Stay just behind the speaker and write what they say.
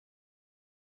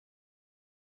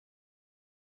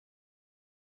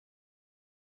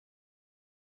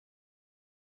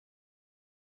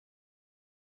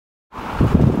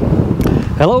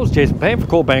Hello, it's Jason Payne for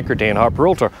Coldwell Banker Dan Harper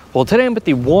Realtor. Well, today I'm at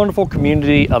the wonderful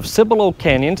community of Cibolo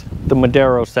Canyons, the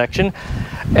Madero section.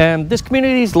 And this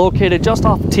community is located just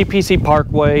off TPC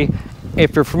Parkway.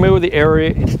 If you're familiar with the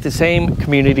area, it's the same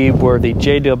community where the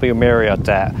JW Marriott's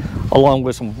at, along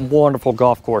with some wonderful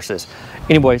golf courses.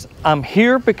 Anyways, I'm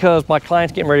here because my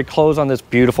client's getting ready to close on this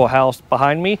beautiful house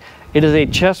behind me. It is a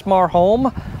Chesmar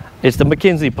home. It's the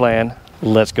Makenzie Plan.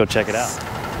 Let's go check it out.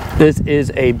 This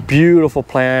is a beautiful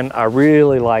plan. I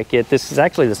really like it. This is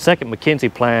actually the second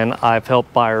Makenzie Plan I've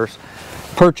helped buyers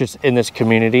purchase in this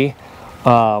community.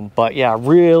 But yeah, I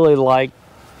really like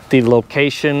the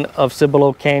location of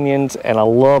Cibolo Canyons, and I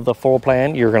love the floor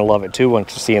plan. You're gonna love it too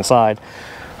once you see inside.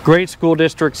 Great school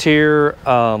districts here,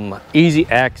 easy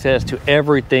access to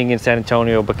everything in San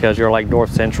Antonio because you're like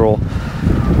north central,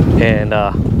 and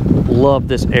love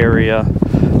this area.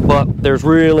 But there's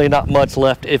really not much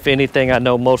left, if anything. I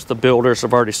know most of the builders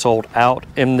have already sold out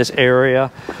in this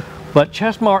area, but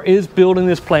Chesmar is building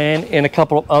this plan in a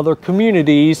couple of other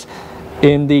communities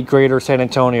in the greater San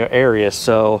Antonio area.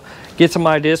 So get some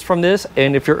ideas from this,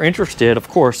 and if you're interested, of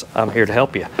course, I'm here to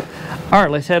help you. All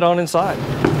right, let's head on inside.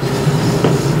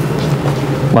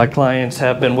 My clients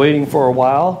have been waiting for a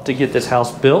while to get this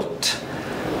house built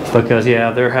because,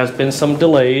 yeah, there has been some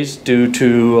delays due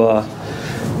to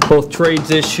both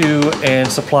trades issue and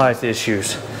supplies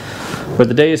issues. But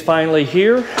the day is finally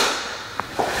here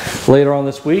later on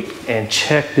this week, and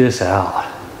check this out.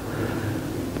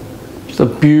 It's a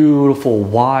beautiful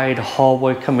wide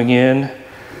hallway coming in,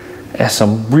 and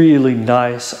some really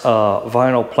nice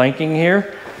vinyl planking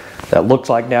here that looks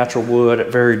like natural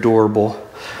wood, very durable.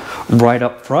 Right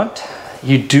up front,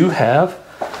 you do have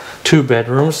 2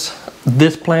 bedrooms.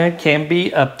 This plan can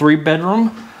be a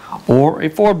 3-bedroom or a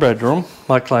 4-bedroom.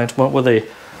 My clients went with a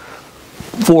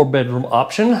 4-bedroom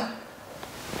option.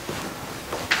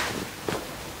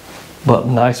 But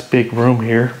nice big room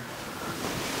here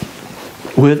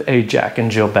with a Jack and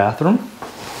Jill bathroom.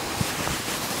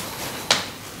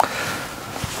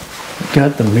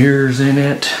 Got the mirrors in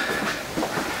it.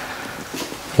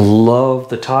 Love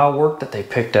the tile work that they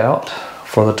picked out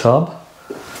for the tub.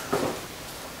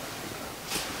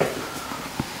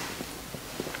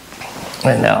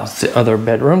 And now it's the other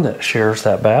bedroom that shares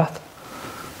that bath.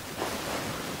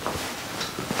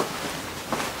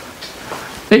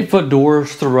 8-foot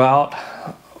doors throughout,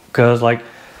 because like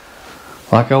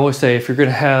I always say, if you're going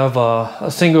to have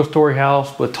a single-story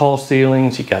house with tall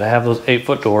ceilings, you got to have those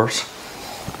 8-foot doors.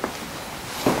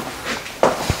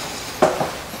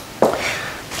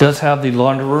 Does have the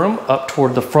laundry room up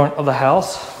toward the front of the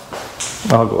house.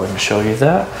 I'll go ahead and show you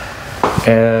that.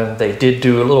 And they did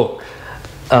do a little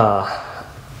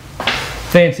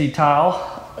fancy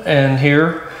tile in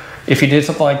here. If you did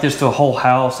something like this to a whole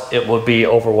house, it would be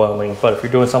overwhelming. But if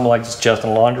you're doing something like this just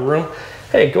in the laundry room,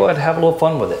 hey, go ahead and have a little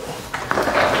fun with it.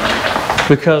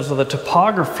 Because of the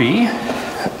topography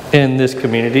in this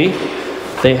community,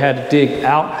 they had to dig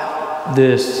out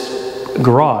this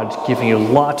garage, giving you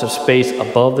lots of space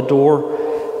above the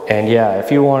door. And yeah,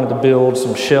 if you wanted to build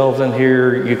some shelves in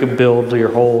here, you could build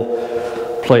your whole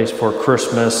place for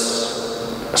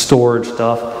Christmas storage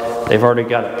stuff. They've already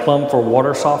got it plumbed for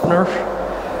water softener.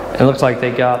 It looks like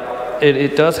they got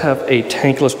it does have a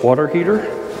tankless water heater.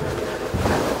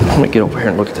 Let me get over here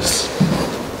and look at this.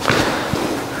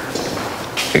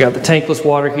 I got the tankless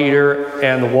water heater,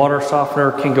 and the water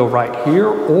softener can go right here,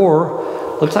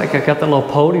 or looks like I got the little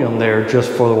podium there just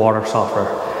for the water softener.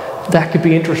 That could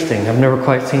be interesting. I've never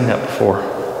quite seen that before.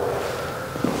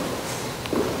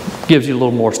 Gives you a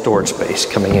little more storage space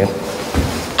coming in.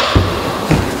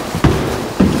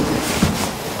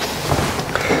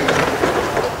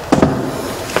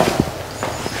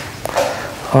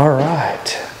 All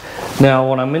right. Now,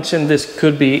 when I mentioned this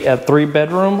could be a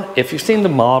 3-bedroom, if you've seen the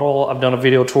model, I've done a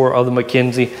video tour of the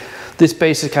Mackenzie. This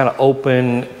space is kind of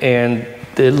open, and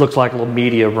it looks like a little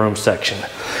media room section.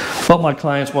 But my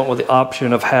clients went with the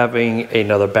option of having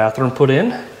another bathroom put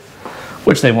in,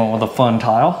 which they went with a fun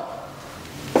tile.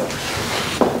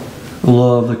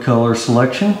 Love the color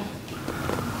selection.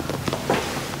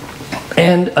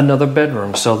 And another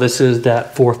bedroom. So this is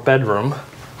that 4th bedroom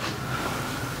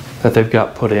that they've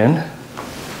got put in.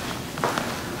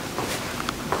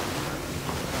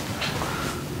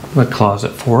 The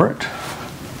closet for it.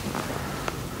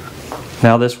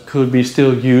 Now this could be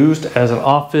still used as an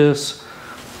office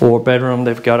or bedroom.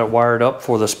 They've got it wired up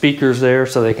for the speakers there,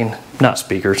 so they can, not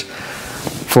speakers,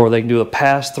 they can do a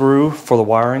pass through for the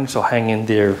wiring, so hanging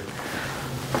their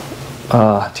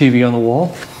TV on the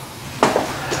wall.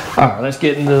 All right, let's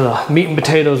get into the meat and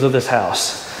potatoes of this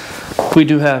house. We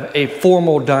do have a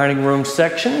formal dining room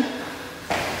section.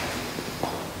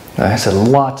 I said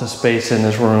lots of space in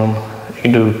this room. You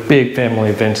can do big family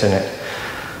events in it.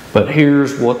 But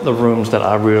here's what the rooms that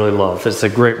I really love. It's a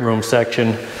great room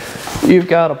section. You've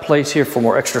got a place here for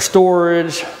more extra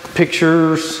storage,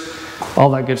 pictures,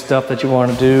 all that good stuff that you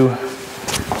want to do.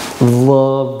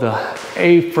 Love the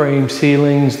A-frame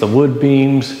ceilings, the wood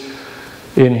beams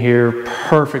in here.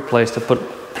 Perfect place to put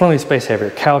plenty of space. Have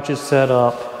your couches set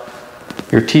up,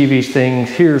 your TV things.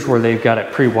 Here's where they've got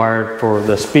it pre-wired for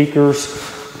the speakers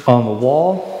on the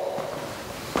wall.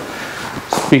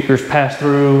 Speakers pass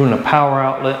through and a power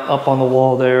outlet up on the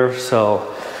wall there,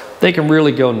 so they can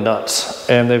really go nuts.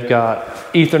 And they've got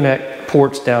Ethernet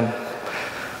ports down.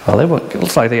 Well, it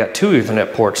looks like they got 2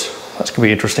 Ethernet ports. That's gonna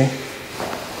be interesting.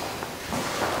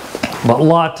 But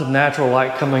lots of natural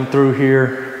light coming through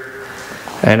here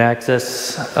and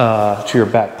access to your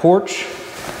back porch.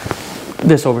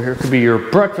 This over here could be your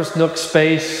breakfast nook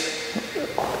space,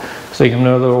 so you can have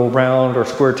another little round or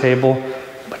square table.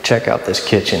 But check out this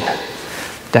kitchen.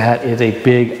 That is a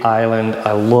big island.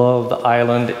 I love the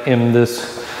island in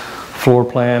this floor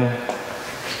plan.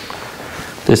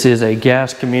 This is a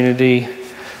gas community.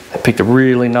 I picked a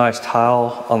really nice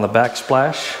tile on the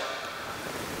backsplash.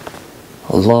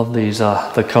 I love these,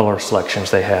 the color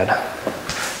selections they had.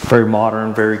 Very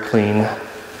modern, very clean.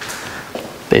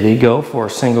 They did go for a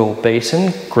single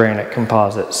basin, granite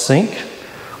composite sink.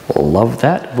 Love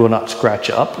that. Will not scratch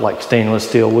up like stainless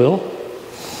steel will.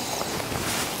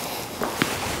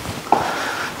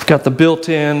 Got the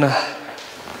built-in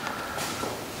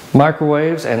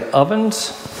microwaves and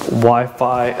ovens,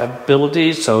 Wi-Fi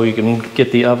abilities, so you can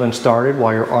get the oven started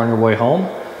while you're on your way home.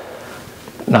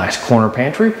 Nice corner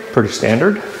pantry, pretty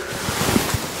standard.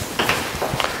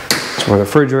 That's where the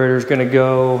refrigerator is going to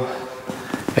go,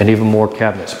 and even more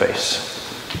cabinet space.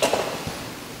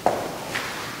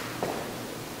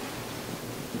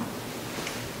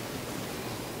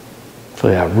 So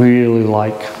yeah, I really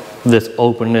like this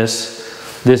openness.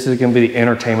 This is going to be the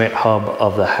entertainment hub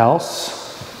of the house.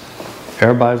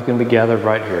 Everybody's going to be gathered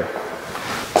right here.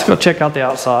 Let's go check out the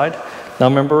outside. Now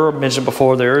remember, I mentioned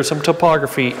before, there is some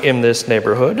topography in this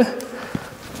neighborhood. There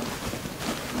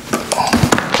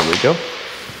we go.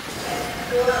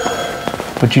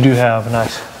 But you do have a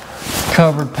nice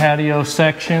covered patio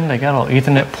section. They got a little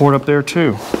Ethernet port up there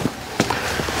too.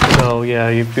 So yeah,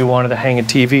 if you wanted to hang a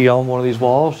TV on one of these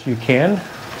walls, you can.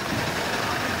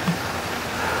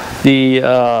 The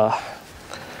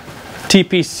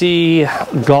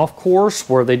TPC golf course,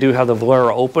 where they do have the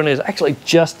Valero Open, is actually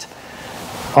just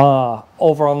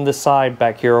over on this side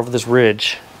back here, over this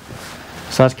ridge.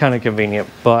 So that's kind of convenient.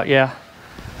 But yeah,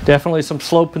 definitely some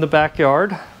slope in the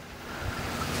backyard.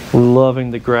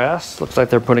 Loving the grass. Looks like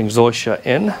they're putting zoysia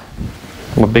in.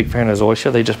 I'm a big fan of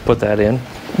zoysia. They just put that in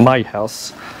my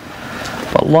house.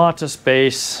 But lots of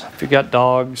space. If you got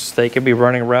dogs, they can be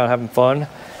running around having fun.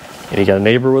 And you got a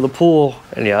neighbor with a pool,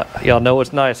 and y'all know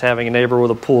it's nice having a neighbor with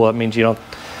a pool. That means you don't,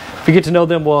 if you get to know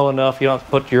them well enough, you don't have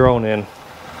to put your own in.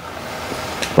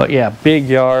 But yeah, big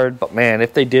yard. But man,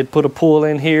 if they did put a pool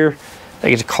in here,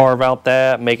 they could carve out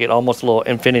that, make it almost a little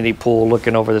infinity pool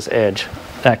looking over this edge.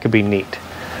 That could be neat.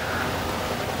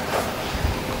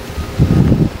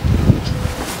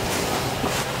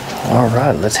 All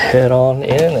right, let's head on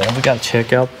in, and we got to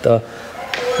check out the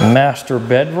master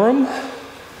bedroom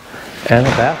and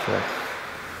the bathroom.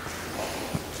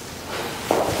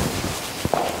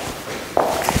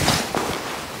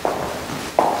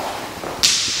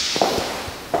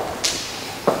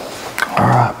 All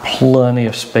right, plenty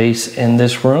of space in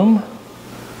this room.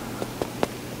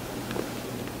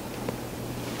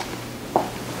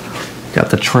 Got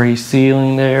the tray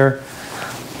ceiling there.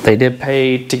 They did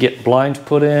pay to get blinds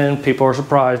put in. People are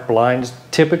surprised. Blinds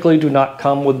typically do not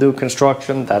come with new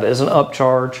construction. That is an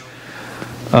upcharge.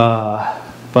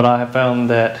 But I have found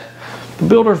that the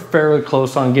builder's fairly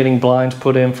close on getting blinds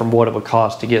put in from what it would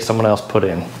cost to get someone else put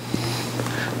in.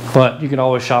 But you can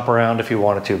always shop around if you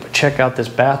wanted to. But check out this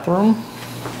bathroom.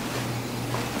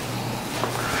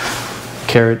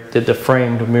 Carrot did the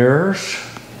framed mirrors.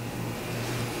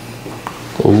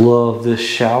 Love this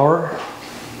shower.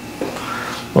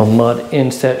 A mud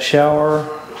inset shower.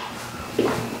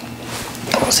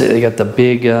 Let's see, they got the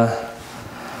big,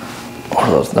 what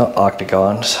are those? Not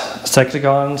octagons,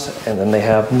 sexagons, and then they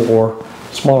have more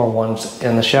smaller ones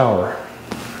in the shower.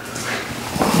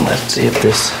 Let's see if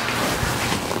this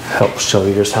helps show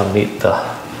you just how neat the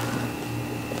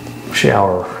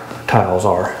shower tiles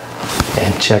are.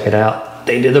 And check it out.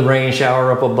 They did the rain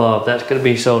shower up above. That's going to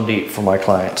be so neat for my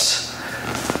clients.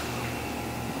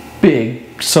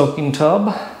 Big soaking tub,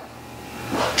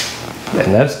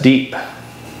 and that's deep.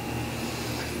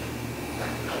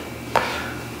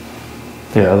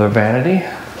 The other vanity.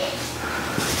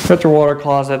 Got your water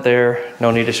closet there.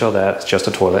 No need to show that, it's just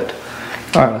a toilet.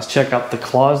 All right, let's check out the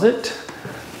closet.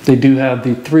 They do have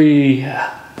the 3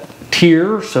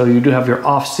 tiers, so you do have your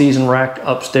off-season rack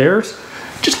upstairs.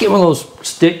 Just get one of those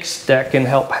sticks that can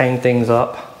help hang things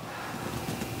up.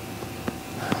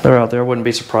 They're out there, wouldn't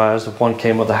be surprised if one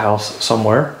came with a house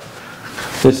somewhere.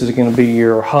 This is going to be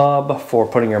your hub for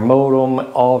putting your modem.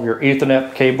 All of your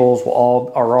Ethernet cables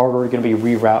are already going to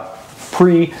be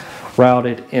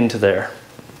pre-routed into there.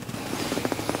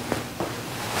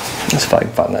 Let's see if I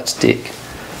can find that stick.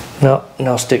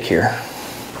 No stick here.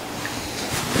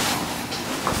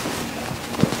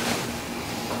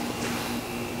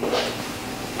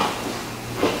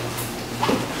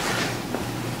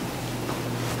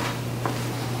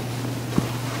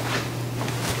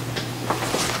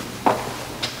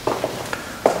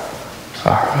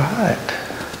 Alright.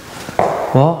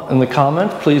 Well, in the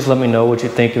comments, please let me know what you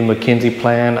think of the Makenzie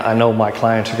Plan. I know my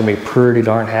clients are going to be pretty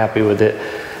darn happy with it,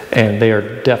 and they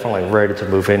are definitely ready to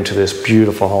move into this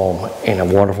beautiful home in a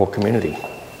wonderful community.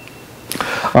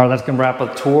 All right, that's going to wrap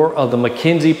up a tour of the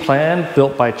Makenzie Plan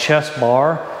built by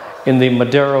Chesmar in the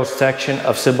Madero section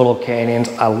of Cibolo Canyons.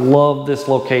 I love this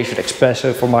location,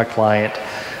 especially for my client.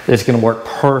 It's going to work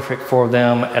perfect for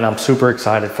them, and I'm super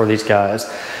excited for these guys.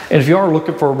 And if you are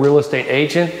looking for a real estate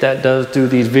agent that does do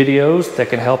these videos that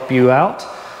can help you out,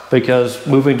 because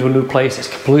moving to a new place is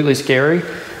completely scary,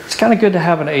 it's kind of good to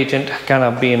have an agent kind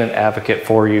of being an advocate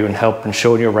for you and helping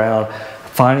showing you around,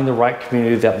 finding the right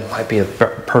community that might be a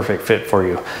perfect fit for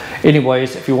you.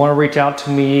 Anyways, if you want to reach out to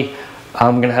me,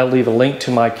 I'm going to leave a link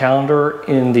to my calendar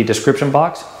in the description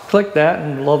box. Click that,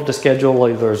 and I'd love to schedule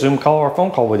either a Zoom call or a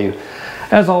phone call with you.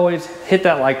 As always, hit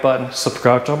that like button,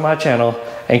 subscribe to my channel,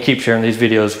 and keep sharing these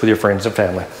videos with your friends and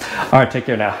family. All right, take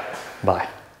care now. Bye.